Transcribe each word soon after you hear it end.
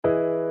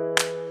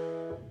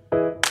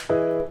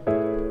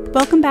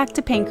Welcome back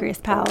to Pancreas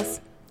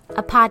Pals,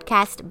 a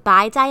podcast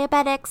by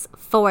diabetics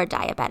for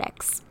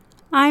diabetics.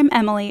 I'm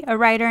Emily, a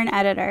writer and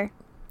editor.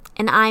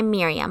 And I'm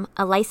Miriam,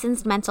 a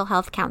licensed mental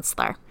health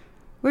counselor.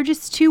 We're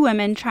just two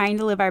women trying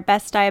to live our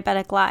best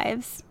diabetic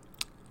lives.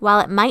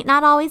 While it might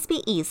not always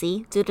be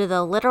easy due to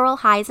the literal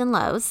highs and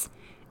lows,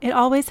 it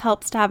always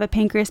helps to have a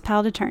Pancreas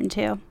Pal to turn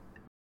to.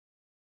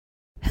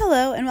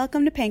 Hello and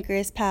welcome to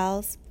Pancreas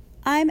Pals.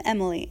 I'm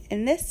Emily.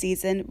 In this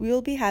season, we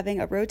will be having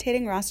a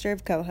rotating roster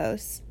of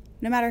co-hosts.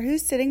 No matter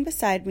who's sitting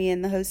beside me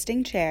in the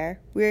hosting chair,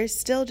 we're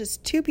still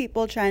just two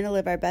people trying to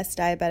live our best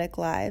diabetic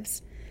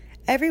lives.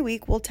 Every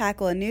week, we'll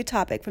tackle a new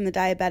topic from the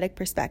diabetic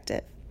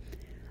perspective.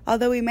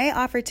 Although we may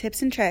offer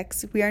tips and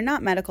tricks, we are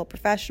not medical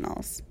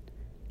professionals.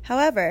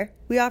 However,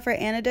 we offer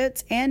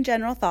anecdotes and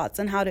general thoughts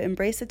on how to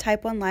embrace a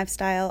type 1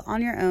 lifestyle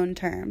on your own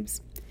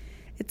terms.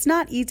 It's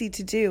not easy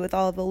to do with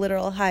all of the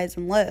literal highs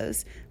and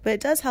lows, but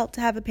it does help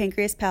to have a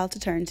Pancreas Pal to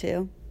turn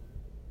to.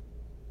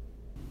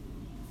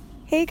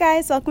 Hey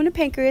guys, welcome to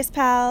Pancreas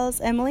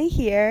Pals. Emily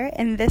here,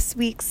 and this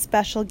week's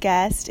special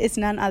guest is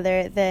none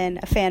other than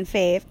a fan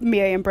fave,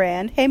 Miriam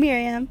Brand. Hey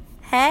Miriam.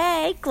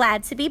 Hey,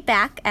 glad to be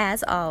back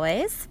as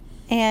always.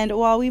 And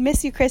while we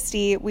miss you,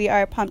 Christy, we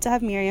are pumped to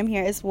have Miriam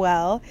here as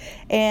well.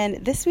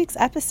 And this week's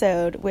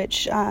episode,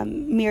 which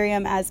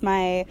Miriam, as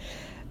my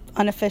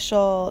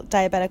unofficial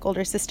diabetic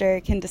older sister,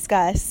 can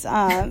discuss.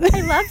 I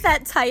love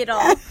that title.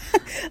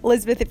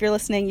 Elizabeth, if you're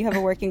listening, you have a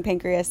working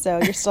pancreas,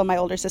 so you're still my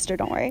older sister,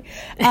 don't worry.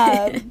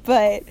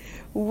 But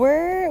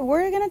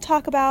we're going to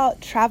talk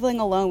about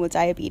traveling alone with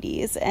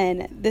diabetes,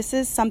 and this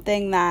is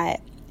something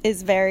that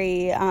is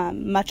very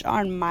much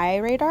on my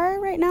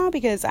radar right now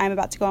because I'm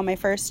about to go on my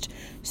first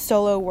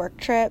solo work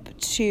trip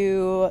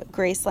to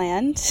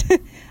Graceland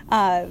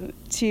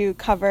to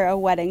cover a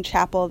wedding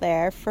chapel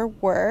there for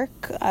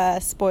work.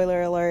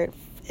 Spoiler alert,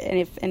 and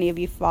if any of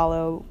you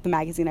follow the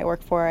magazine I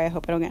work for, I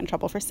hope I don't get in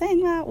trouble for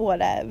saying that,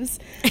 whatevs.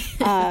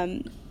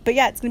 But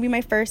yeah, it's going to be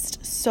my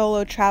first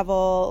solo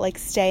travel, like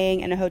staying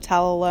in a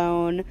hotel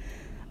alone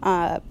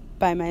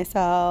by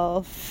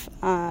myself.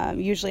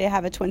 Usually I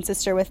have a twin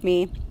sister with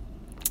me.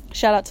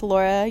 Shout out to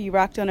Laura, you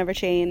rock, don't ever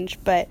change.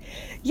 But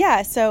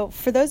yeah, so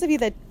for those of you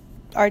that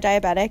are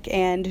diabetic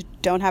and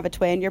don't have a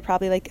twin, you're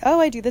probably like, oh,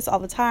 I do this all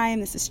the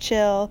time, this is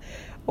chill.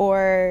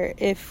 Or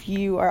if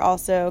you are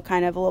also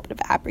kind of a little bit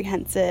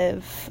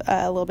apprehensive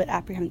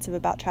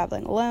about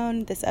traveling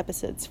alone, this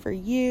episode's for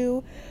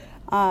you.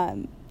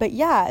 But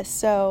yeah,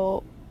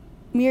 so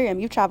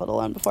Miriam, you've traveled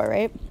alone before,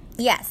 right?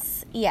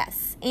 Yes.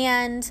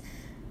 And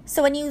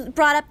so when you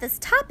brought up this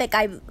topic,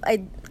 I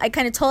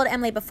kind of told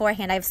Emily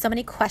beforehand, I have so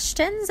many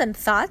questions and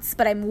thoughts,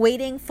 but I'm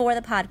waiting for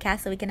the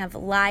podcast so we can have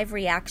live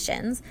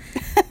reactions.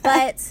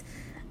 But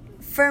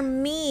for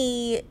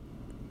me,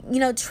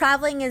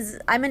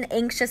 I'm an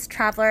anxious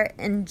traveler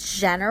in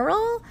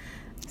general,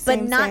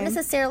 but not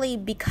necessarily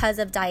because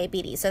of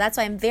diabetes. So that's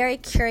why I'm very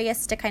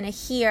curious to kind of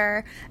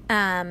hear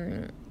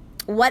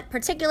what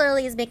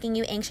particularly is making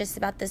you anxious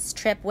about this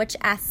trip. Which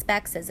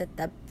aspects? Is it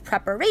the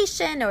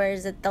preparation, or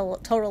is it the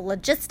total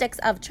logistics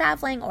of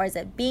traveling, or is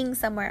it being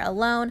somewhere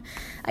alone?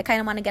 I kind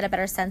of want to get a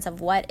better sense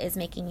of what is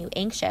making you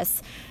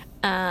anxious.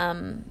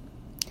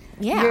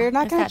 You're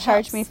not going to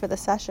charge me for the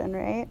session,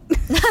 right?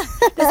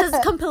 This is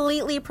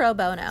completely pro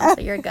bono,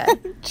 so you're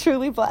good.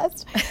 Truly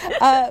blessed.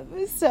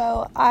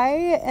 So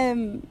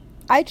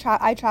I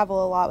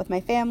travel a lot with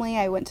my family.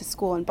 I went to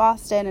school in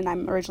Boston, and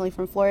I'm originally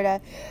from Florida.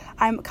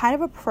 I'm kind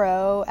of a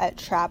pro at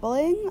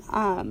traveling,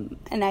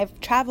 and I've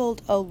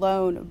traveled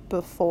alone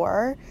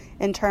before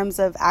in terms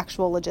of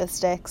actual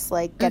logistics,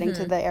 like getting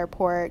to the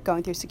airport,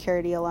 going through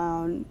security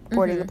alone,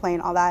 boarding the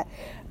plane, all that.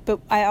 But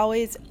I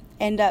always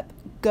end up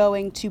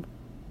going to,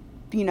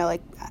 I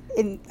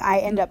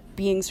end up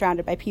being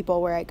surrounded by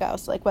people where I go.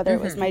 So, like, whether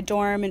it was my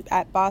dorm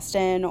at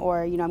Boston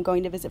or, I'm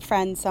going to visit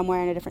friends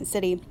somewhere in a different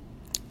city.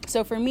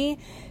 So for me,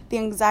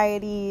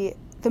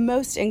 the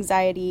most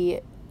anxiety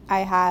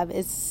I have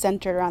is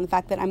centered around the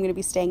fact that I'm going to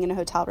be staying in a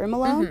hotel room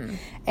alone.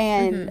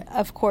 And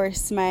of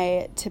course,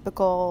 my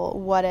typical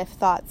what if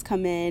thoughts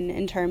come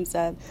in terms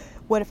of,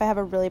 what if I have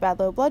a really bad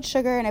low blood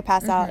sugar and I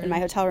pass out in my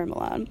hotel room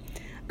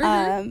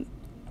alone?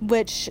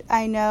 Which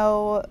I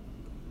know,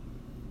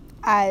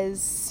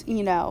 as,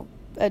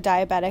 a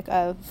diabetic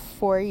of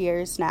 4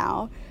 years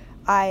now,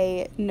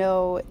 I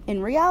know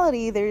in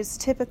reality there's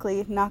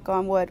typically, knock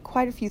on wood,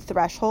 quite a few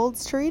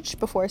thresholds to reach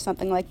before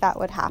something like that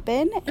would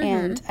happen.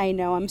 And I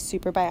know I'm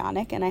super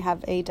bionic, and I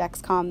have a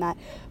Dexcom that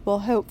will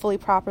hopefully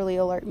properly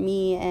alert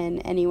me and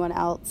anyone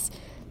else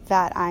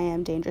that I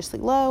am dangerously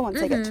low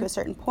once I get to a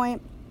certain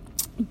point.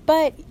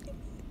 But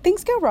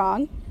things go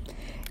wrong.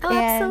 Oh,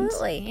 and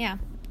absolutely, yeah.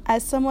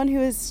 As someone who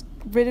is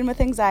ridden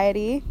with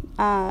anxiety,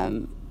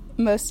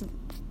 most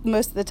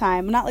of the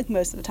time, not like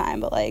most of the time,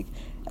 but like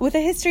with a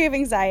history of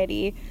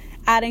anxiety,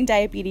 adding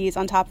diabetes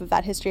on top of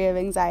that history of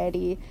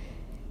anxiety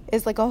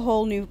is like a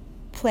whole new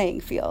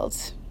playing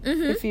field,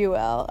 if you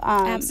will.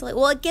 Absolutely.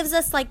 Well, it gives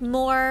us like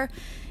more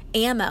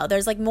ammo.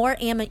 There's like more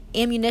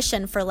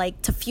ammunition for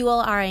like to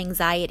fuel our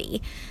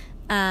anxiety.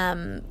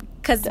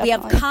 because we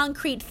have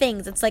concrete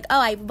things. It's like, oh,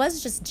 I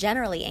was just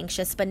generally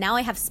anxious, but now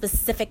I have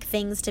specific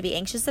things to be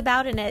anxious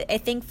about. And I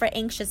think for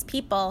anxious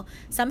people,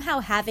 somehow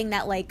having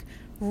that like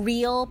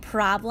real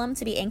problem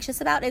to be anxious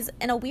about is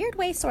in a weird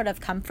way sort of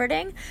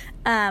comforting.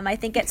 I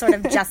think it sort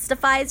of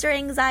justifies your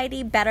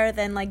anxiety better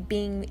than like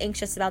being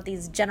anxious about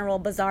these general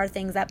bizarre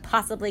things that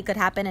possibly could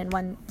happen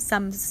in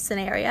some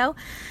scenario.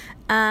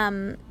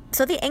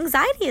 So the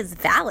anxiety is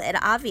valid,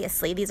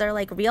 obviously. These are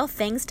like real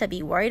things to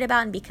be worried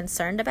about and be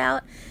concerned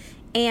about.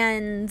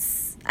 And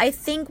I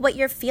think what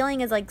you're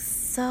feeling is like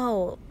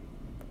so,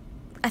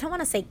 I don't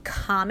want to say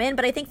common,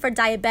 but I think for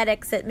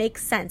diabetics, it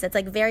makes sense. It's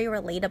like very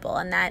relatable,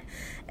 and that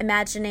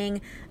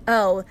imagining,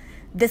 oh,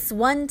 this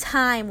one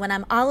time when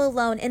I'm all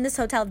alone in this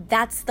hotel,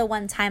 that's the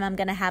one time I'm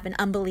going to have an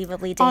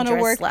unbelievably dangerous on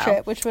a work slow.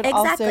 trip, which would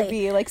also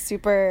be like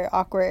super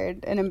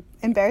awkward and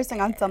embarrassing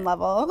on some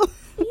level.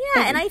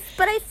 Yeah,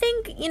 but I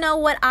think, you know,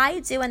 what I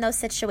do in those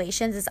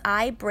situations is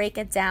I break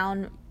it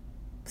down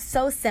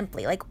so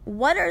simply. Like,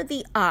 what are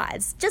the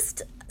odds?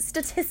 Just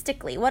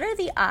statistically, what are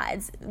the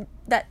odds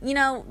that, you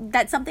know,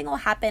 that something will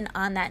happen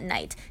on that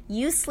night?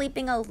 You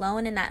sleeping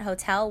alone in that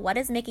hotel, what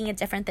is making it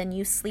different than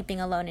you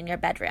sleeping alone in your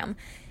bedroom?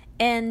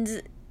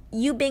 And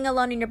you being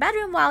alone in your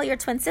bedroom while your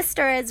twin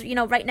sister is, you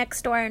know, right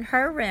next door in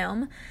her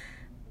room.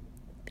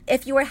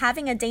 If you were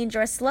having a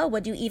dangerous slow,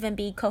 would you even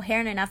be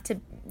coherent enough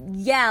to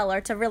yell or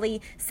to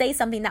really say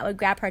something that would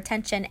grab her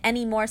attention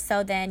any more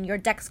so than your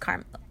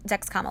Dexcom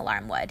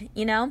alarm would,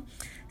 you know?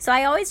 So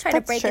I always try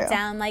to break it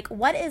down, like,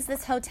 what is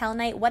this hotel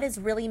night? What is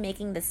really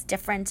making this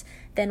different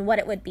than what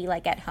it would be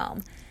like at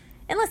home?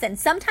 And listen,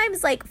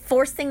 sometimes, like,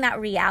 forcing that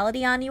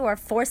reality on you or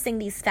forcing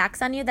these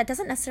facts on you, that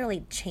doesn't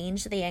necessarily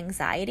change the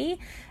anxiety.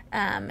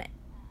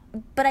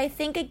 But I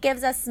think it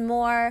gives us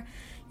more,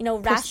 you know,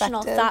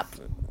 rational thought.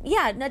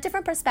 Yeah, a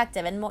different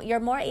perspective. And you're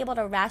more able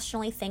to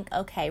rationally think,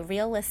 okay,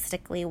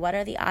 realistically, what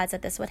are the odds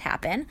that this would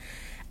happen?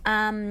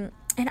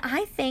 And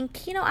I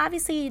think, you know,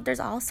 obviously there's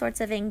all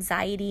sorts of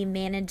anxiety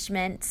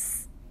management,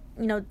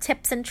 you know,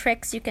 tips and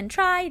tricks you can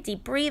try,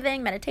 deep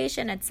breathing,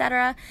 meditation,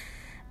 etc.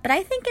 But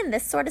I think in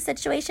this sort of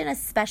situation,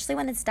 especially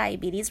when it's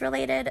diabetes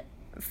related,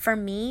 for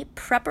me,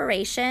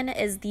 preparation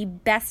is the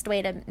best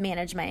way to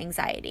manage my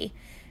anxiety.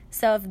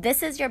 So if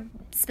this is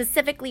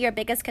specifically your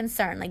biggest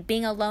concern, like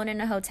being alone in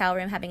a hotel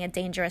room, having a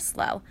dangerous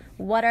slow,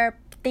 what are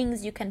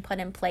things you can put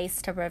in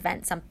place to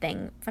prevent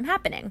something from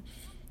happening?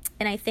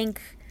 And I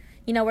think,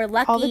 you know, we're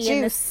lucky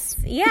in this,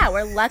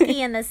 we're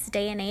lucky in this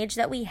day and age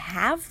that we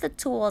have the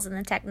tools and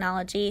the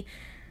technology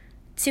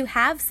to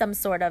have some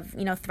sort of,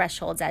 you know,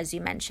 thresholds, as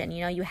you mentioned.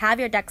 You know, you have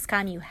your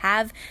Dexcom, you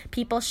have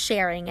people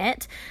sharing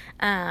it,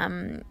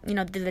 you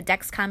know, the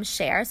Dexcom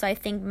share. So I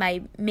think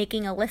by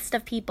making a list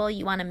of people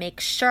you want to make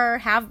sure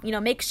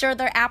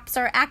their apps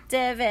are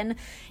active and,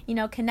 you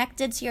know,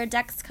 connected to your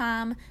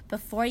Dexcom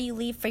before you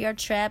leave for your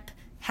trip.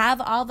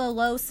 Have all the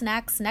low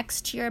snacks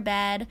next to your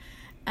bed.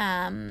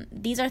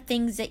 These are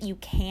things that you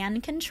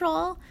can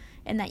control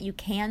and that you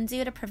can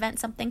do to prevent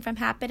something from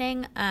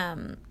happening.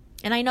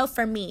 And I know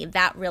for me,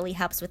 that really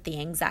helps with the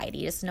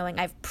anxiety, just knowing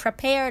I've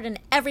prepared in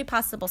every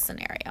possible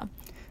scenario.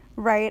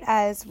 Right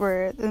as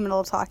we're in the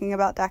middle of talking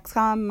about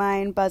Dexcom,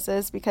 mine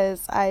buzzes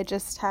because I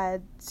just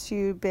had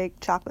 2 big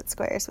chocolate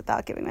squares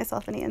without giving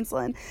myself any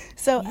insulin.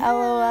 So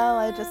LOL,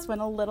 I just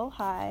went a little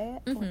high.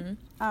 Mm-hmm.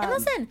 And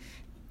listen,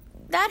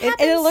 that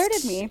happens. It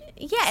alerted me.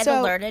 Yeah, it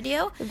alerted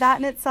you. That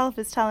in itself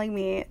is telling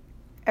me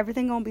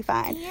everything won't be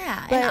fine.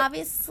 Yeah, and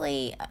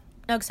obviously...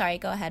 Oh, sorry,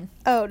 go ahead.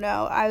 Oh,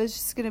 no, I was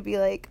just going to be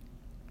like,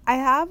 I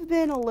have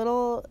been a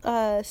little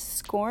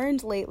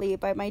scorned lately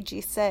by my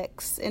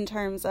G6 in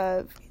terms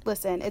of,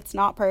 listen, it's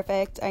not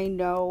perfect. I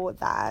know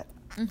that.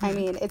 Mm-hmm. I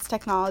mean, it's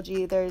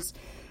technology. There's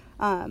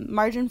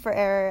margin for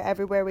error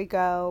everywhere we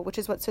go, which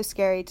is what's so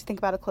scary to think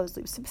about a closed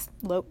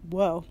loop.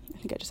 Whoa, I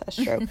think I just had a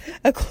stroke.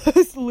 A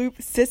closed loop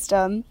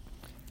system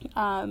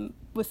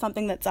with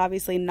something that's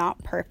obviously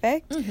not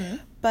perfect.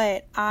 Mm-hmm.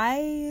 But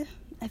I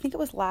think it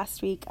was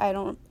last week.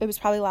 It was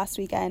probably last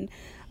weekend.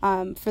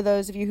 For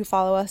those of you who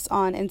follow us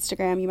on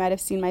Instagram, you might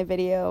have seen my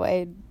video.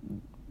 I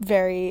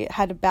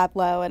had a bad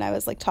low, and I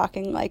was like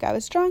talking like I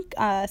was drunk.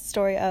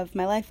 Story of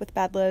my life with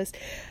bad lows.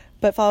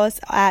 But follow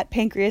us at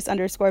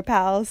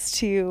pancreas_pals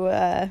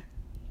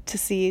to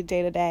see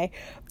day to day.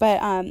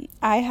 But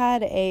I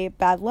had a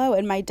bad low,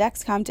 and my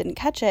Dexcom didn't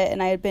catch it,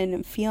 and I had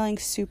been feeling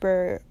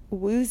super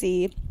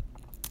woozy.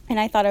 And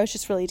I thought I was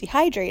just really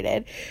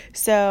dehydrated.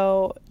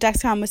 So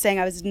Dexcom was saying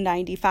I was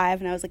 95,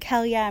 and I was like,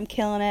 hell yeah, I'm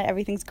killing it.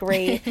 Everything's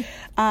great.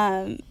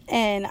 And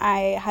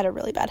I had a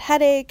really bad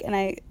headache, and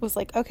I was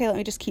like, okay, let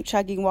me just keep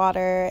chugging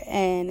water.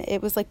 And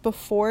it was like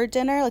before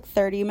dinner, like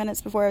 30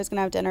 minutes before I was going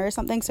to have dinner or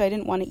something. So I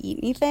didn't want to eat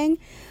anything.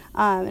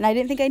 And I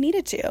didn't think I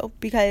needed to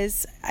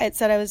because it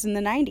said I was in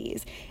the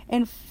 90s.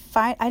 And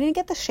I didn't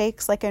get the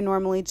shakes like I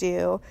normally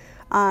do.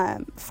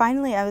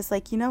 Finally, I was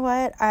like, you know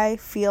what? I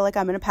feel like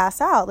I'm going to pass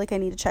out. Like, I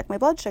need to check my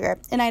blood sugar.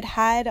 And I'd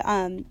had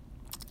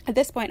at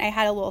this point I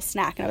had a little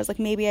snack and I was like,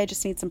 maybe I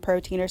just need some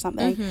protein or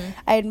something.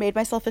 I had made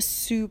myself a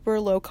super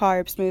low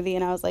carb smoothie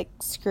and I was like,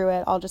 screw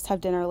it, I'll just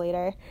have dinner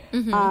later.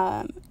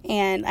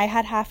 And I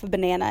had half a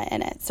banana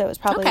in it, so it was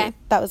probably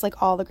that was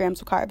like all the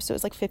grams of carbs, so it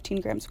was like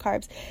 15 grams of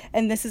carbs.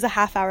 And this is a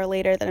half hour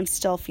later that I'm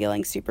still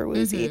feeling super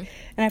woozy.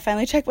 And I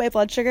finally checked my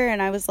blood sugar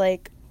and I was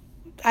like,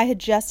 I had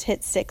just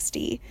hit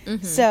 60.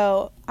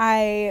 So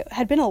I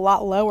had been a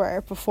lot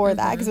lower before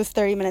that because it was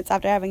 30 minutes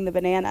after having the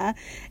banana.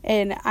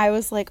 And I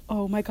was like,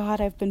 oh my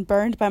God, I've been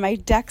burned by my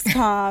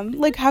Dexcom.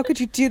 Like, how could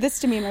you do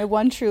this to me, my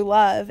one true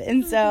love?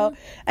 And so,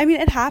 I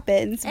mean, it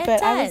happens. It but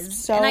does. I was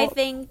so... And I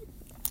think...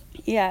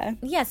 Yeah.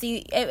 Yeah, so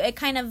it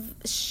kind of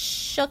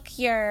shook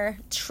your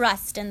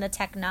trust in the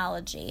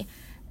technology.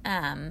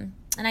 And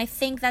I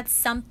think that's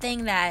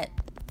something that...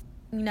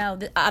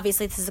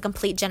 obviously this is a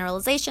complete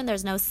generalization.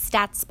 There's no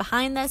stats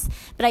behind this.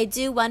 But I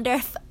do wonder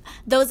if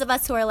those of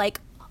us who are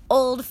like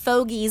old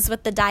fogies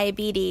with the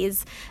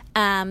diabetes,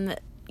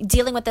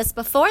 dealing with this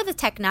before the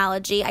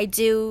technology, I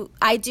do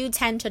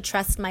tend to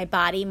trust my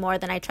body more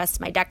than I trust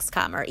my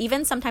Dexcom or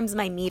even sometimes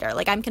my meter.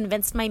 Like, I'm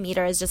convinced my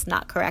meter is just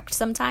not correct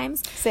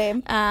sometimes.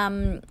 Same.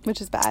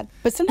 Which is bad.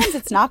 But sometimes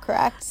it's not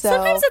correct. So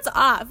sometimes it's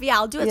off. Yeah,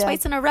 I'll do it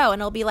twice in a row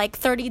and it'll be like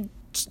 30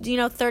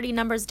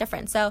 numbers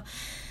different. So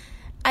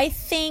I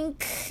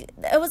think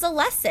it was a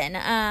lesson,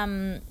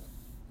 and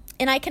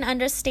I can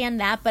understand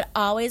that, but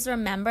always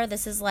remember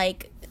this is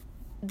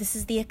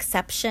the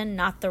exception,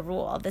 not the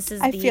rule. This is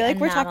I the feel like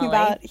anomaly. We're talking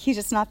about he's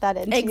just not that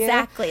into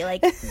exactly. you.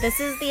 Like, this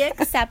is the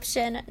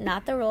exception,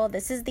 not the rule.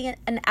 This is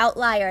an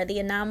outlier, the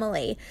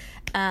anomaly.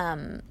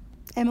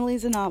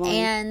 Emily's anomaly.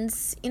 And,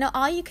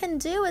 all you can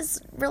do is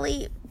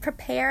really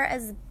prepare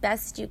as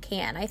best you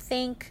can. I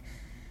think...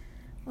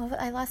 Well,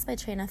 I lost my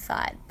train of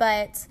thought,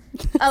 but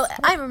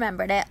I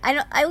remembered it.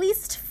 At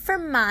least for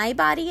my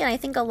body, and I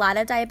think a lot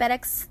of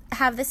diabetics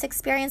have this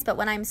experience, but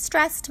when I'm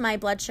stressed, my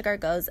blood sugar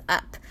goes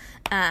up.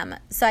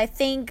 So I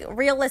think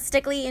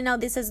realistically,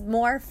 this is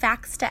more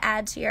facts to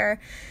add to your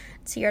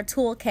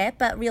toolkit,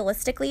 but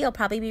realistically, you'll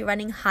probably be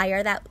running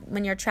higher that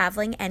when you're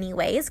traveling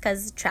anyways,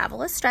 because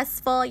travel is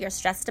stressful. You're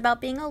stressed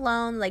about being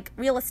alone. Like,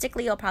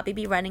 realistically, you'll probably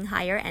be running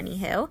higher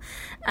anywho.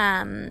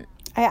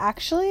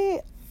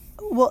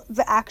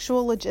 The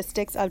actual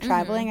logistics of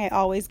traveling, I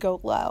always go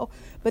low.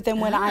 But then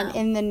when I'm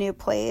in the new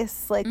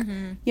place, like,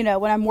 when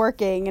I'm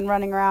working and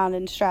running around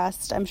and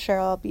stressed, I'm sure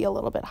I'll be a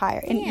little bit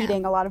higher and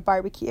eating a lot of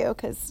barbecue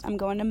because I'm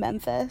going to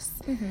Memphis.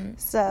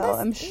 So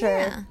I'm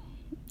sure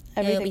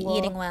everything you'll be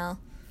eating well.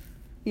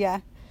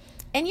 Yeah.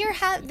 And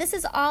this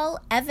is all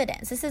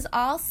evidence. This is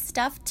all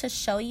stuff to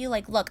show you,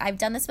 like, look, I've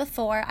done this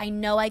before. I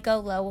know I go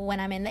low when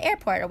I'm in the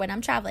airport or when I'm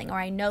traveling, or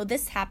I know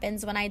this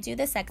happens when I do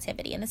this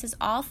activity. And this is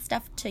all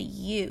stuff to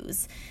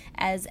use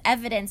as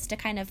evidence to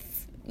kind of,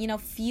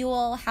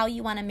 fuel how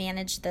you want to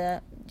manage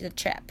the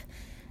trip.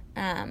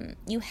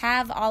 You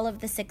have all of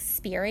this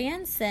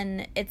experience,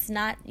 and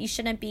you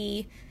shouldn't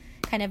be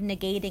kind of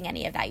negating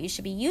any of that. You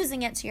should be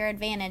using it to your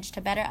advantage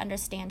to better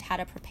understand how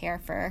to prepare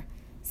for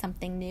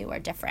something new or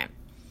different.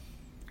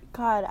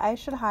 God, I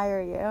should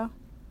hire you.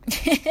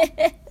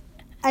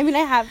 I mean, I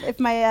have. If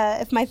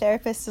my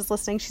therapist is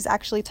listening, she's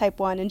actually type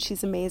 1 and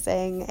she's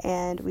amazing,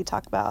 and we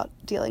talk about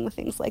dealing with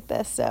things like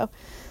this. So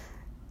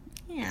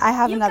I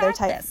have another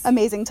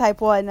amazing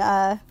type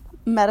 1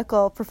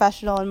 medical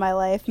professional in my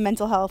life,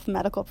 mental health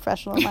medical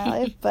professional in my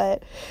life.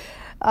 But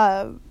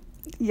I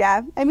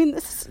mean,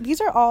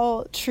 these are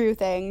all true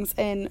things.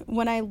 And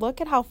when I look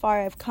at how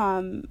far I've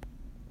come,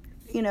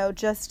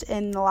 just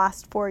in the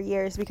last 4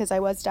 years, because I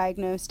was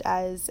diagnosed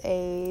as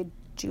a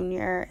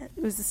junior.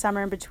 It was the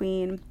summer in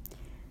between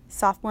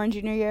sophomore and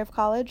junior year of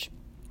college.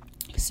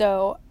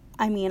 So,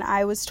 I mean,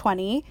 I was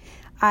 20.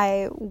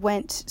 I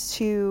went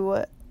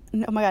to,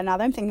 oh my God, now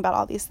that I'm thinking about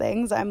all these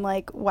things, I'm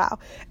like, wow.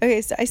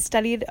 Okay, so I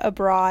studied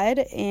abroad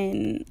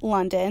in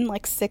London,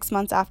 like 6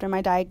 months after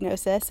my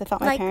diagnosis. I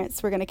thought my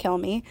parents were going to kill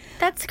me.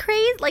 That's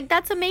crazy. Like,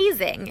 that's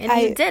amazing.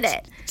 And you did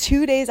it.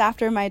 2 days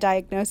after my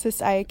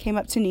diagnosis, I came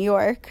up to New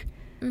York.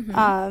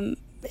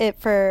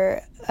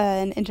 For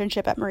an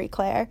internship at Marie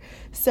Claire.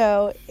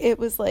 So it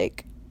was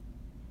like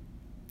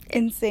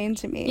insane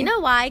to me. You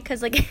know why?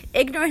 Because like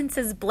ignorance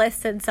is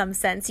bliss in some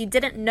sense. You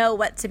didn't know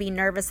what to be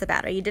nervous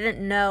about, or you didn't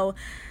know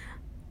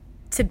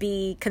to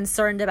be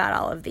concerned about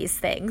all of these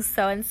things.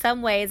 So in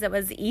some ways it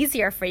was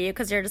easier for you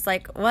because you're just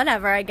like,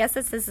 whatever, I guess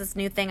this is this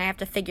new thing I have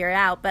to figure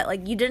out. But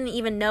like, you didn't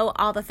even know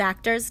all the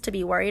factors to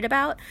be worried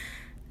about.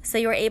 So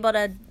you were able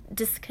to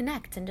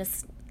disconnect and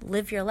just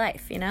live your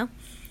life,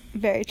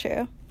 Very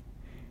true.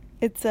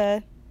 It's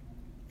I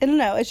don't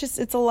know,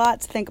 it's a lot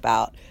to think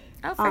about.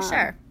 Oh, for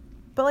sure.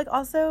 But like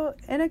also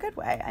in a good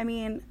way. I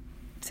mean,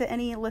 to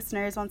any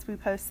listeners, once we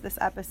post this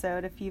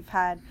episode, if you've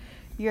had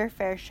your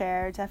fair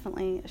share,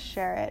 definitely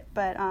share it.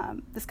 But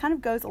this kind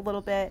of goes a little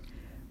bit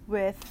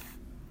with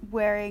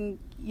wearing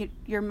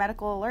your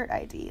medical alert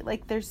ID.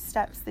 Like, there's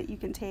steps that you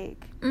can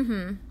take.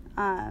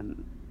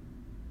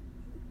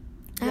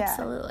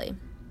 Absolutely.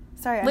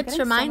 Sorry, which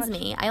reminds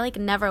me, I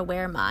never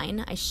wear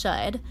mine. I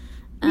should.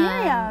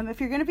 Miriam, if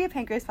you're going to be a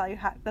pancreas value,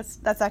 that's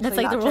actually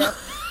like not the rule.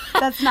 true.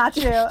 That's not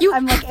true.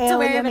 I'm like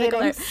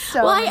alienating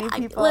so many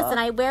people. Listen,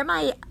 I wear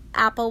my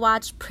Apple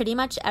Watch pretty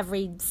much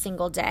every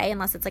single day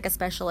unless it's like a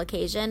special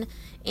occasion,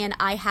 and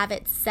I have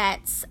it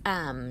set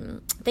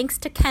thanks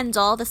to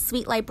Kendall, the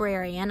sweet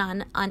librarian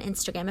on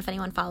Instagram, if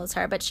anyone follows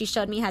her, but she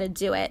showed me how to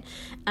do it,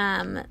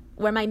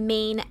 where my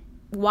main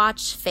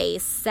watch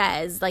face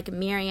says like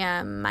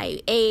Miriam, my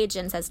age,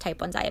 and says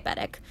type 1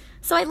 diabetic.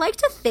 So I like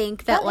to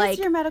think that like... That is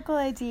your medical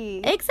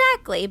ID.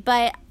 Exactly.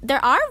 But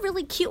there are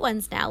really cute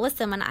ones now.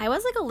 Listen, when I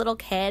was like a little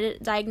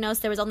kid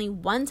diagnosed, there was only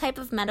one type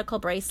of medical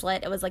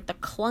bracelet. It was like the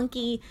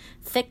clunky,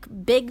 thick,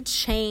 big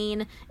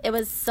chain. It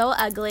was so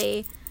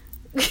ugly.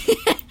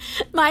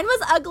 Mine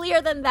was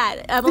uglier than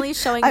that.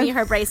 Emily's showing me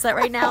her bracelet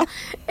right now,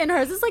 and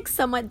hers is like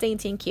somewhat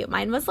dainty and cute.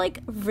 Mine was like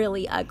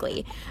really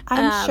ugly.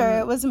 I'm sure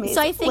it was amazing.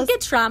 So I think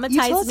it traumatized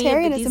me.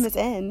 Utilitarianism is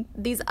in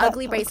these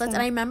ugly bracelets,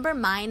 and I remember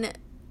mine.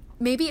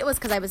 Maybe it was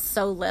because I was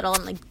so little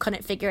and like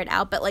couldn't figure it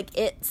out, but like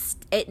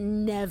it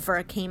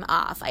never came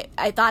off.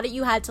 I thought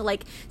you had to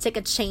like take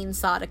a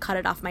chainsaw to cut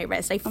it off my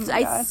wrist.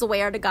 I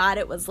swear to God,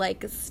 it was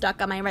like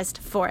stuck on my wrist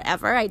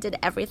forever. I did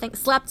everything,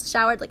 slept,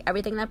 showered, like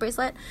everything in that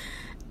bracelet.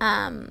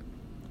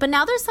 But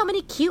now there's so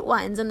many cute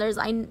ones, and there's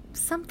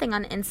something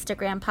on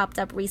Instagram popped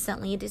up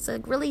recently. It's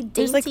like really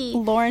dainty. There's like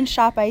Lauren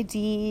Shop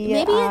ID.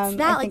 Maybe it's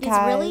that. Like these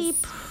really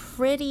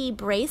pretty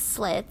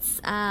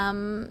bracelets.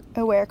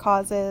 Aware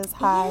causes,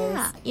 highs.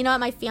 Yeah. You know what?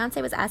 My fiance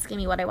was asking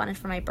me what I wanted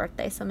for my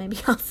birthday, so maybe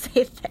I'll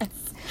say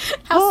this.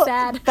 How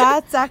sad.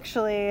 That's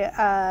actually,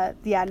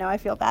 I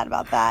feel bad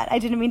about that. I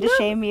didn't mean to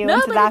shame you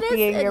into that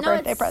being your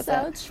birthday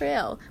present. It's so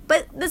true.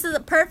 But this is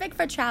perfect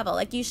for travel.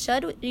 Like you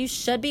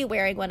should be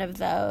wearing one of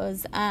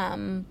those.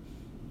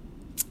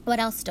 What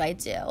else do I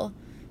do?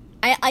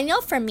 I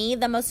know for me,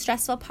 the most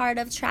stressful part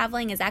of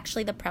traveling is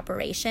actually the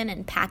preparation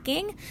and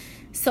packing.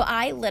 So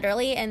I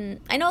literally, and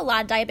I know a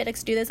lot of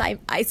diabetics do this.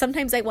 I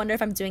sometimes I wonder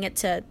if I'm doing it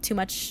to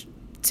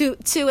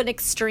an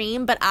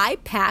extreme, but I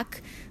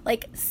pack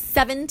like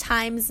 7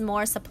 times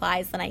more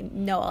supplies than I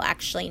know I'll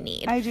actually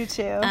need. I do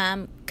too.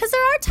 Because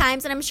there are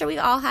times, and I'm sure we've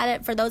all had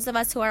it for those of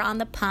us who are on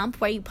the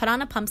pump, where you put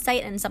on a pump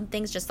site and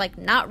something's just like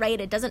not right.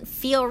 It doesn't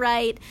feel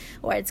right,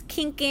 or it's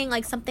kinking,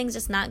 like something's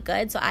just not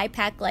good. So I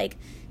pack like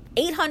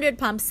 800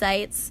 pump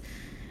sites,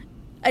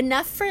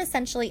 enough for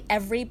essentially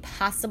every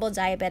possible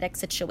diabetic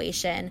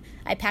situation.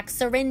 I pack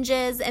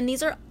syringes, and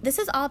this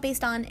is all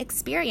based on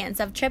experience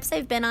of trips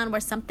I've been on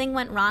where something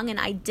went wrong and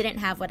I didn't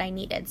have what I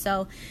needed.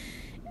 So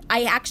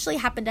I actually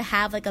happen to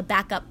have like a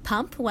backup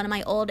pump, one of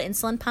my old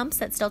insulin pumps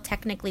that still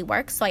technically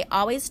works. So I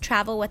always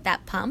travel with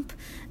that pump,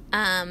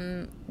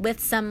 with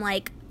some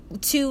like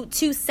two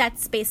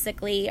sets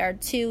basically, or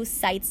 2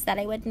 sites that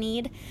I would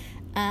need.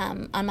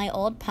 On my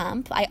old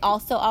pump. I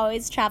also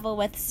always travel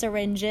with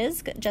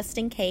syringes just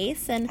in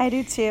case. And I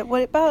do too.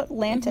 What about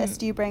Lantus? Mm-hmm.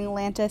 Do you bring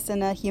Lantus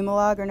in a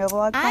Humalog or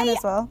Novolog pen as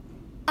well?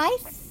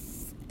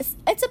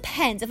 It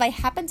depends. If I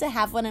happen to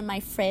have one in my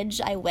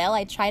fridge, I will.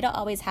 I try to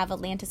always have a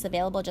Lantus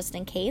available just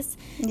in case.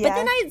 Yeah.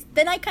 But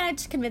then I kind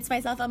of convince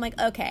myself, I'm like,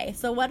 okay,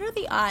 so what are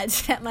the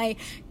odds that my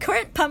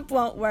current pump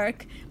won't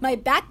work, my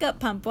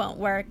backup pump won't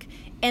work,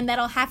 and that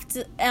I'll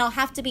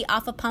have to be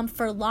off a pump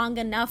for long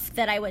enough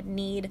that I would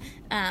need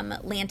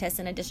Lantus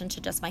in addition to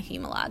just my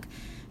Humalog.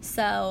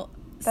 So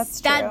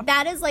that's true.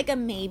 That is like a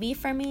maybe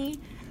for me.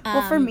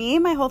 Well, for me,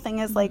 my whole thing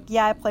is like,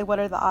 I play what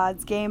are the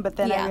odds game, but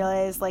then I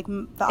realized like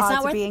the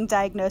odds of being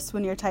diagnosed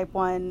when you're type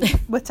 1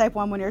 with type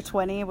 1 when you're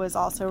 20 was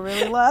also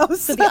really low.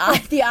 So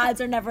the odds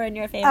are never in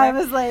your favor. I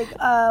was like,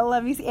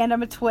 let me see, and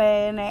I'm a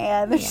twin,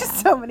 and there's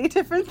just so many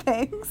different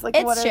things. Like,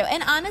 it's true.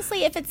 And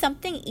honestly, if it's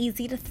something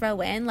easy to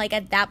throw in, like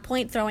at that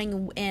point,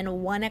 throwing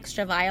in 1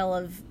 extra vial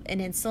of an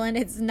insulin,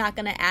 it's not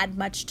going to add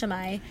much to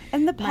my.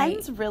 And the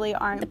pens really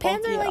aren't. The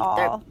pens bulky are like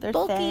at all. They're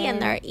bulky thin.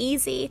 And they're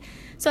easy.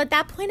 So at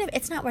that point,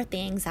 it's not worth the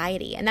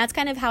anxiety. And that's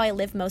kind of how I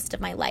live most of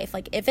my life.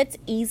 Like if it's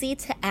easy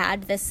to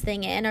add this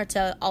thing in or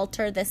to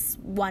alter this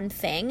one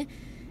thing,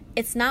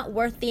 it's not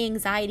worth the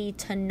anxiety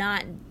to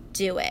not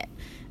do it.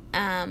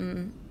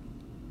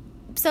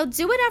 So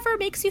do whatever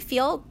makes you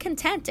feel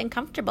content and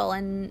comfortable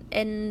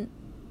and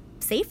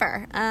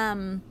safer.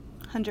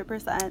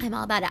 100%. I'm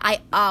all about it. I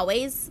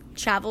always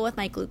travel with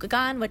my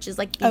glucagon, which is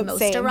like the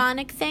most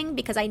ironic thing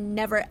because I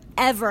never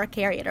ever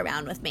carry it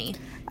around with me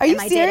in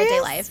my day-to-day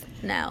life.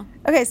 No.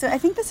 Okay, so I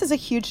think this is a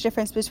huge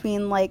difference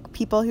between like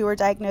people who were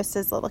diagnosed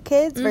as little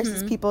kids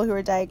versus people who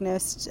were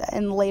diagnosed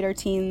in later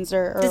teens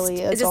or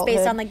early adulthood. Just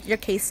based on like your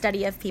case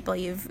study of people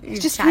you've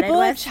just chatted people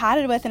with. I've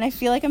chatted with, and I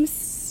feel like I'm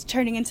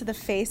turning into the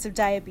face of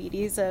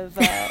diabetes of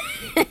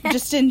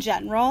just in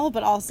general,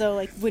 but also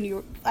like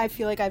I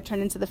feel like I've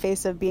turned into the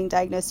face of being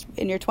diagnosed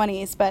in your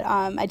 20s, but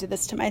I did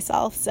this to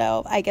myself,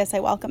 so I guess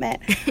I welcome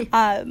it.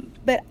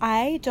 But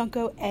I don't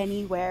go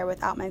anywhere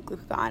without my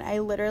glucagon. I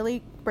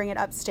literally bring it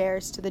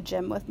upstairs to the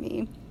gym with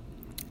me,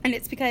 and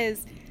it's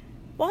because,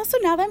 well, also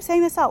now that I'm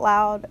saying this out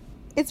loud,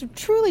 it's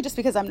truly just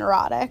because I'm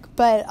neurotic,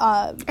 but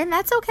and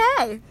that's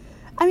okay.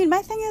 I mean,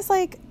 my thing is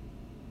like,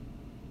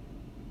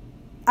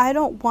 I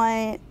don't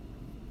want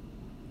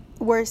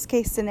worst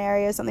case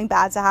scenario, something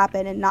bad to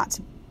happen and not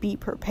to be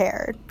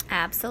prepared.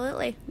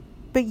 Absolutely.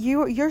 but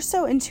you're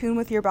so in tune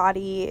with your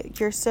body.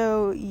 You're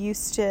so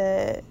used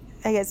to,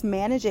 I guess,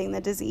 managing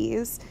the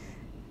disease.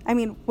 I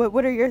mean,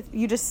 what are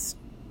you just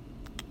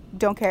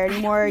don't care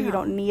anymore? You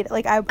don't need,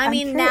 like, I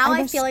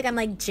feel like I'm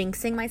like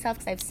jinxing myself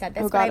because I've said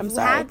this, but I've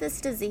had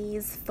this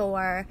disease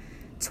for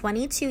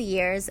 22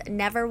 years.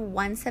 Never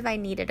once have I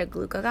needed a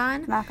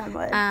glucagon. Knock on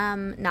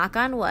wood. Knock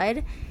on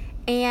wood.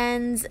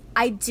 And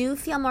I do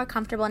feel more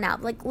comfortable now.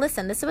 Like,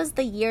 listen, this was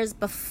the years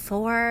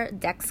before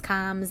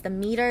Dexcoms. The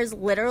meters,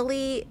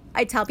 literally,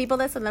 I tell people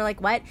this and they're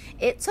like, what?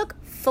 It took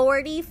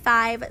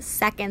 45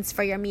 seconds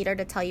for your meter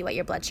to tell you what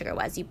your blood sugar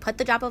was. You put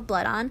the drop of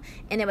blood on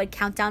and it would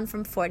count down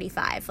from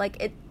 45.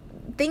 Like,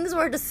 things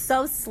were just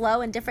so slow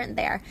and different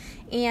there.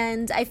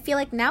 And I feel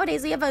like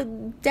nowadays we have a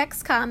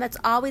Dexcom that's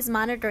always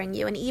monitoring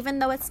you. And even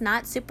though it's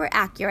not super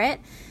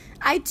accurate,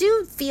 I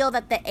do feel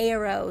that the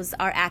arrows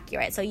are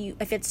accurate. So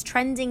if it's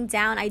trending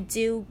down, I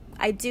do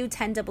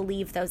tend to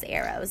believe those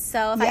arrows.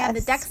 So if I have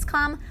the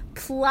Dexcom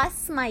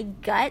plus my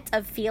gut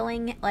of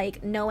feeling,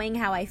 like, knowing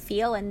how I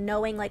feel and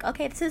knowing, like,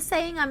 okay, this is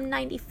saying I'm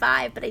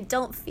 95, but I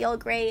don't feel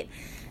great.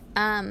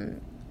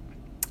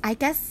 I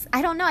guess,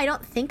 I don't know. I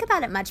don't think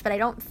about it much, but I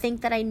don't think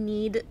that I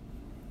need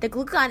the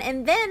glucagon.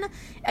 And then,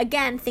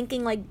 again,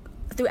 thinking, like,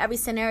 through every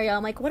scenario,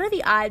 I'm like, what are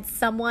the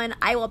odds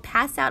I will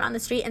pass out on the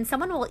street and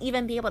someone will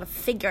even be able to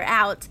figure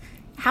out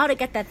how to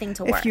get that thing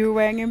to work? If you were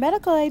wearing your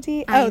medical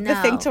ID. The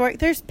thing to work.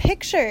 There's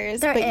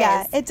pictures. But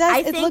yeah, it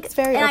does. It looks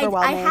very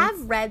overwhelming. I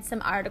have read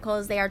some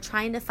articles. They are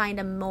trying to find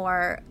a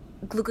more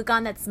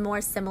glucagon that's more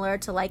similar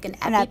to, like, an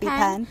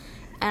EpiPen.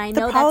 And I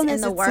know that's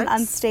in the works. It's an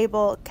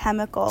unstable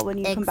chemical when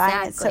you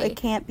combine it, so it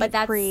can't be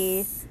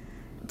premixed.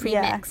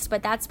 Yeah.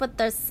 But that's what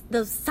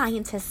those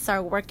scientists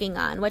are working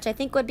on, which I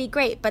think would be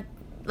great. But,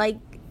 like,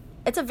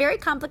 it's a very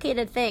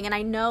complicated thing, and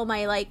I know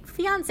my, like,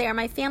 fiance or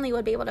my family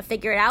would be able to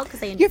figure it out because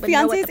they would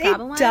know what the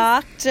problem was. Your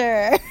fiance's a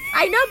doctor.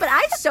 I know, but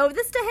I showed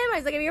this to him. I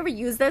was like, have you ever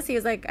used this? He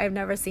was like, I've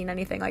never seen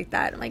anything like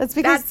that. I'm like,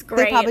 that's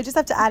great. They probably just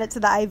have to add it to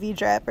the IV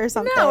drip or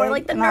something. No, or,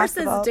 like, the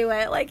nurses do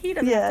it. Like, he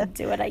doesn't have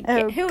to do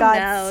it. Who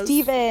knows?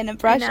 Steven,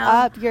 brush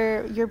up.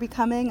 You're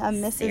becoming a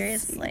Mrs.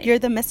 Seriously. You're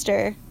the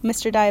Mr.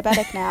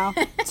 Diabetic now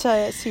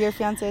to your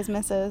fiance's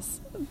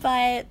Mrs.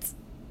 But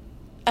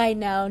I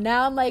know.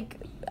 Now I'm like,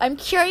 I'm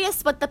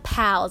curious what the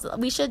pals.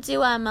 We should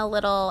do a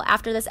little,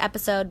 after this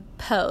episode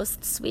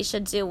posts, we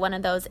should do one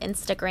of those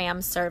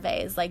Instagram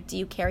surveys. Like, do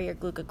you carry your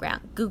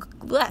glucagon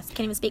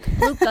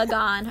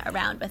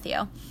around with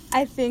you?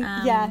 I think,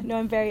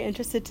 I'm very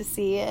interested to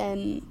see.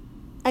 And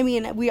I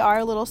mean, we are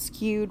a little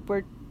skewed.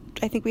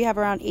 I think we have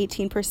around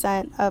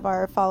 18% of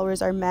our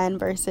followers are men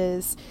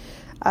versus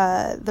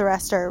the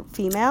rest are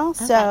female. Oh,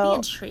 so that'd be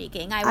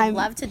intriguing. I would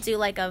love to do,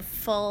 like, a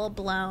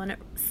full-blown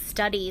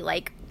study,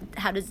 like,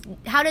 how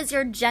does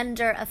your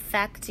gender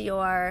affect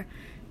your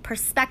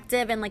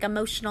perspective and, like,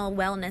 emotional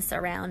wellness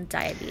around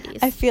diabetes?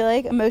 I feel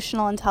like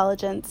emotional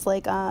intelligence,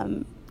 like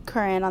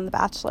Corinne on The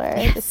Bachelor,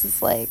 this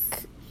is,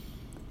 like,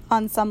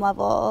 on some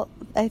level,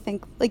 I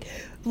think, like,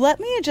 let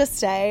me just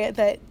say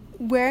that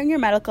wearing your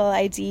medical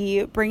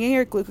ID, bringing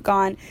your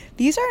glucagon,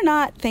 these are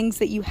not things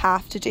that you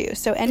have to do.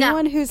 So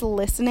anyone who's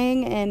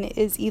listening and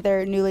is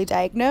either newly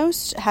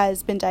diagnosed,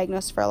 has been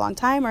diagnosed for a long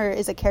time, or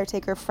is a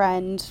caretaker,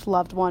 friend,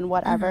 loved one,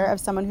 whatever, of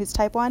someone who's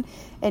type 1,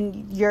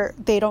 and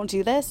they don't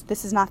do this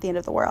is not the end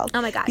of the world.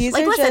 Oh my gosh.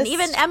 Like, listen,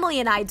 even Emily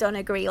and I don't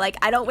agree. Like,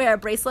 I don't wear a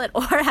bracelet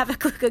or have a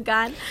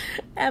glucagon.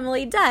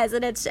 Emily does,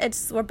 and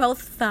it's we're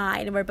both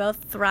fine, and we're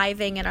both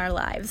thriving in our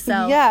lives.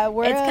 So yeah,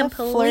 we're it's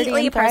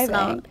completely personal.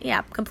 Thriving.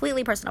 Yeah,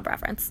 completely personal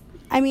preference.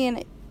 I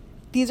mean,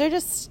 these are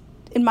just,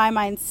 in my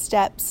mind,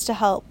 steps to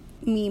help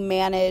me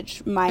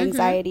manage my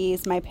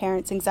anxieties, my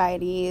parents'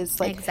 anxieties.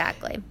 Like,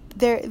 exactly.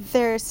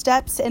 They're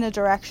steps in a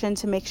direction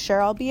to make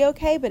sure I'll be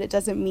okay, but it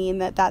doesn't mean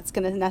that that's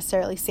going to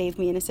necessarily save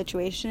me in a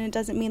situation. It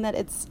doesn't mean that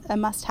it's a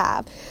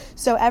must-have.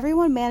 So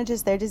everyone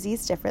manages their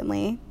disease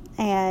differently,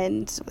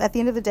 and at the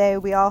end of the day,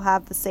 we all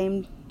have the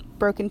same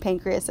broken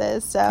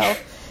pancreases. So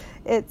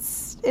it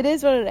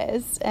is what it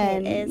is.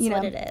 And it is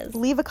what it is.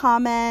 Leave a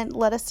comment.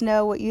 Let us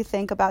know what you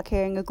think about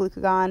carrying a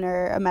glucagon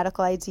or a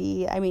medical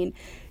ID. I mean,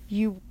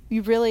 you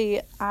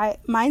really,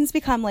 mine's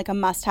become like a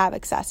must-have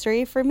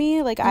accessory for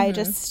me. Like, I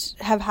just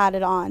have had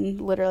it on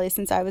literally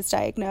since I was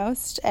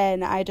diagnosed,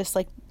 and I just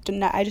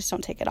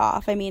don't take it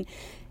off. I mean,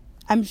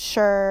 I'm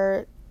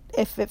sure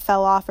if it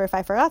fell off or if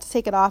I forgot to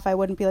take it off, I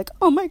wouldn't be like,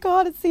 oh my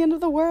God, it's the end of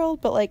the world.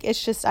 But, like, I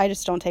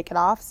just don't take it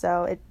off.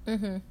 So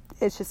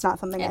it's just not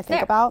something I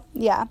think about.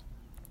 Yeah.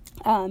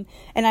 And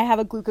I have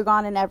a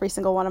glucagon in every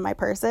single one of my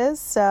purses.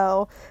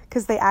 So,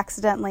 because they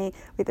accidentally,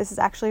 this is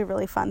actually a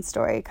really fun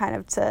story kind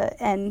of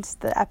to end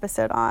the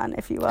episode on,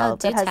 if you will.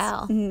 It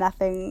has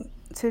nothing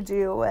to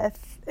do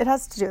with, it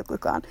has to do with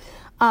glucagon.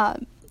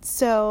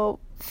 So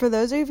for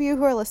those of you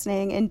who are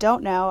listening and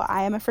don't know,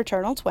 I am a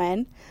fraternal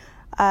twin.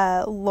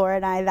 Laura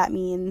and I, that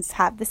means,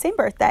 have the same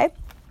birthday,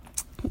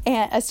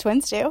 and as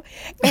twins do.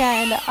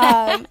 And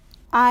I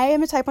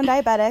am a type 1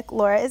 diabetic.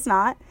 Laura is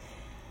not.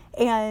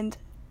 And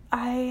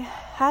I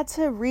had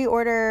to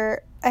reorder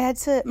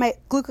my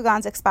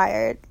glucagons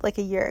expired like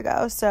a year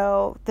ago.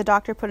 So the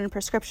doctor put in a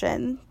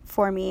prescription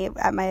for me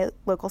at my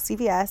local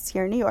CVS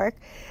here in New York.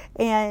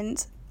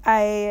 And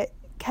I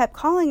kept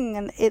calling,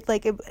 and it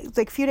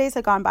a few days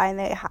had gone by,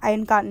 and I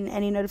hadn't gotten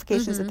any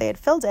notifications that they had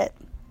filled it.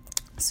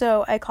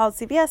 So I called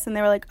CVS, and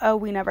they were like, oh,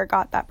 we never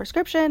got that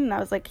prescription. And I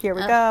was like, here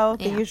we go,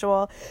 the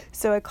usual.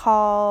 So I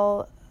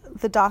call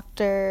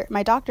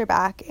my doctor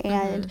back,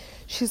 and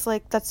she's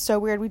like, that's so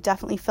weird. We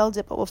definitely filled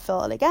it, but we'll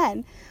fill it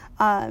again.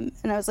 And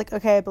I was like,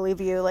 okay, I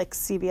believe you. Like,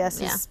 CVS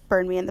has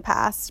burned me in the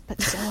past,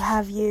 but so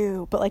have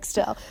you. But like,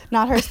 still,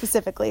 not her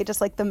specifically,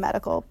 just like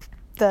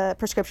the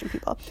prescription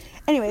people.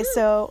 Anyway,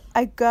 so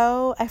I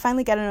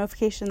finally get a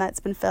notification that it's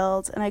been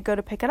filled, and I go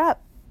to pick it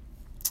up.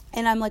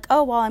 And I'm like,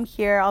 oh, while I'm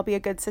here, I'll be a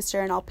good sister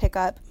and I'll pick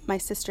up my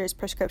sister's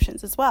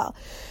prescriptions as well.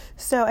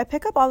 So I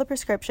pick up all the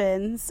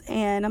prescriptions,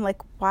 and I'm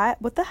like,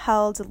 what the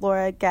hell did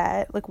Laura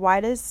get? Like, why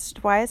is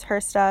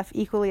her stuff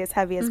equally as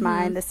heavy as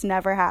mine? This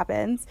never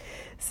happens.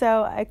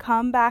 So I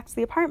come back to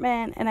the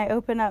apartment, and I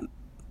open up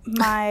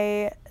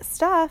my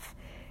stuff,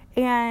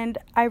 and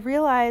I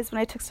realized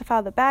when I took stuff out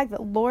of the bag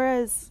that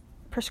Laura's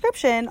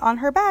prescription on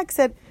her bag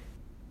said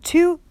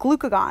 2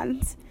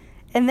 glucagons.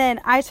 And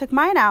then I took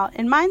mine out,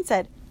 and mine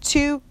said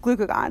 2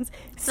 glucagons.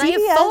 So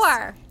you have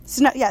 4.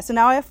 So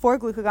now I have 4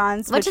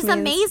 glucagons. Which is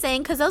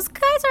amazing, because those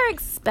guys are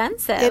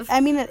expensive.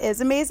 It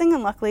is amazing,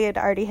 and luckily it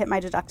already hit my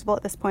deductible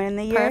at this point in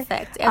the year.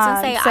 Perfect. I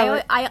was going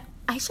to say,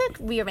 I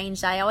should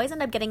rearrange that. I always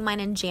end up getting mine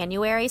in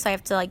January, so I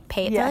have to like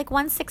pay it. They're like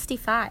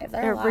 $165.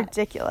 They're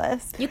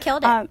ridiculous. You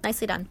killed it.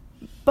 Nicely done.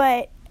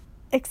 But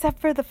except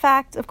for the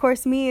fact, of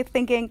course, me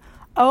thinking,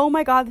 oh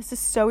my God, this is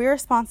so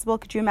irresponsible.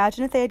 Could you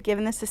imagine if they had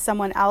given this to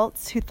someone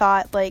else who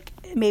thought, like,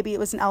 maybe it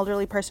was an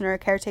elderly person or a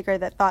caretaker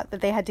that thought that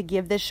they had to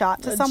give this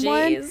shot to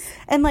someone? Geez.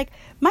 And, like,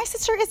 my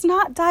sister is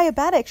not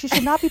diabetic. She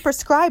should not be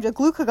prescribed a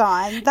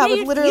glucagon. That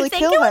would literally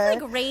kill her. You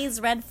think it would, like, raise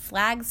red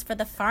flags for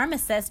the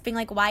pharmacist, being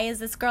like, why is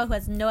this girl who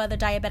has no other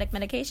diabetic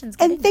medications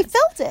getting And they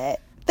filled it.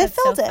 That's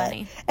so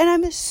funny. And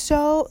I'm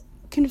so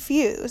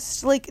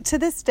confused. Like, to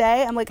this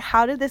day, I'm like,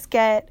 how did this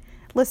get...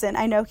 Listen,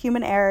 I know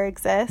human error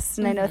exists,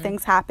 and I know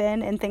things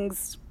happen and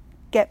things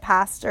get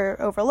passed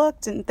or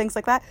overlooked and things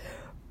like that.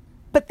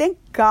 But thank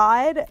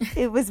God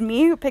it was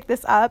me who picked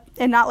this up,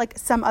 and not like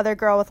some other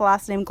girl with the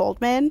last name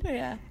Goldman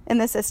in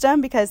the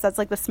system, because that's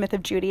like the Smith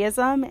of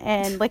Judaism,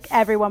 and like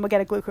everyone would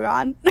get a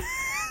glucagon.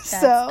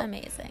 That's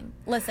amazing.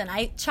 Listen,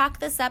 I chalk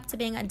this up to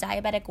being a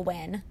diabetic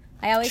win.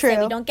 I always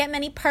say we don't get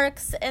many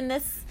perks in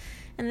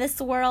this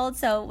world,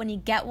 so when you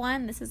get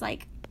one, this is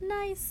like,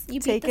 nice.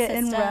 You take beat the it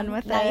system. And run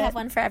with now it. You have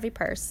one for every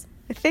purse.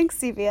 Thanks,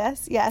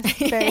 CVS. Yes,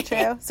 very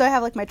true. So I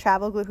have like my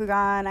travel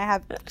glucagon. I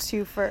have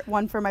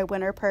 1 for my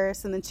winter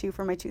purse, and then 2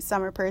 for my 2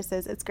 summer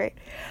purses. It's great.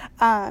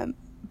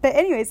 But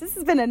anyways, this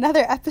has been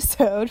another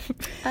episode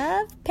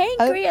of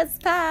Pancreas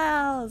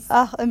Pals.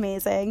 Oh,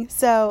 amazing.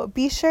 So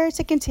be sure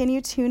to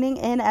continue tuning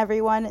in,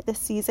 everyone, this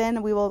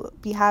season. We will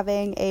be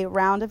having a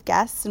round of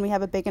guests, and we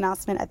have a big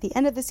announcement at the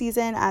end of the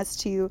season as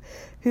to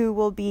who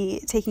will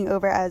be taking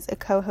over as a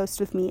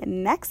co-host with me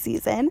next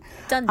season.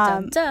 Dun,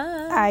 dun,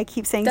 dun. I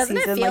keep saying Doesn't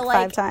season it feel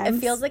like 5 times. It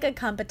feels like a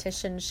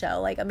competition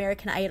show, like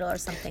American Idol or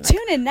something. Tune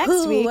in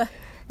next week.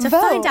 To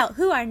find out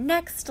who our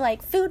next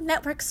like Food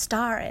Network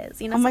star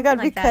is. You know, oh my God,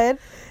 like we could.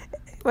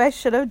 I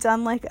should have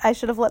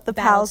let the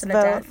pals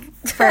vote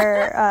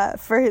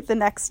for the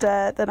next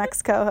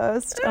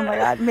co-host. Oh my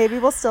God, maybe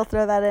we'll still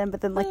throw that in,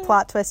 but then like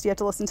plot twist, you have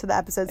to listen to the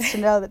episodes to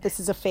know that this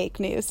is a fake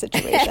news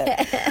situation.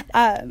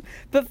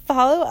 But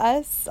follow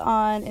us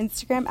on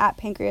Instagram at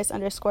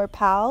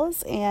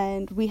pancreas_pals,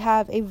 and we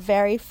have a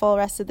very full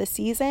rest of the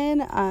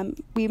season.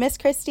 We miss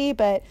Christy,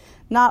 but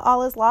not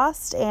all is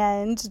lost,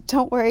 and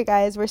don't worry,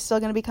 guys, we're still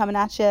going to be coming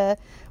at you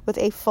with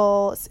a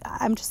full,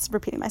 I'm just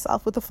repeating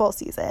myself, with a full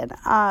season.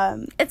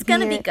 It's going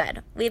to be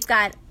good. We've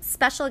got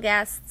special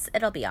guests.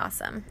 It'll be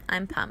awesome.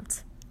 I'm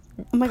pumped.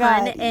 Oh my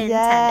God. Intended.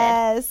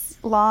 Yes.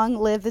 Long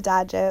live the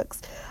dad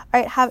jokes. All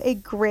right. Have a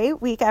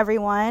great week,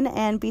 everyone.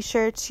 And be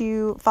sure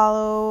to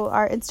follow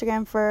our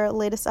Instagram for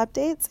latest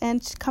updates,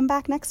 and come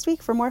back next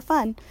week for more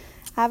fun.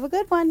 Have a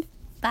good one.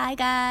 Bye,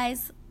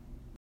 guys.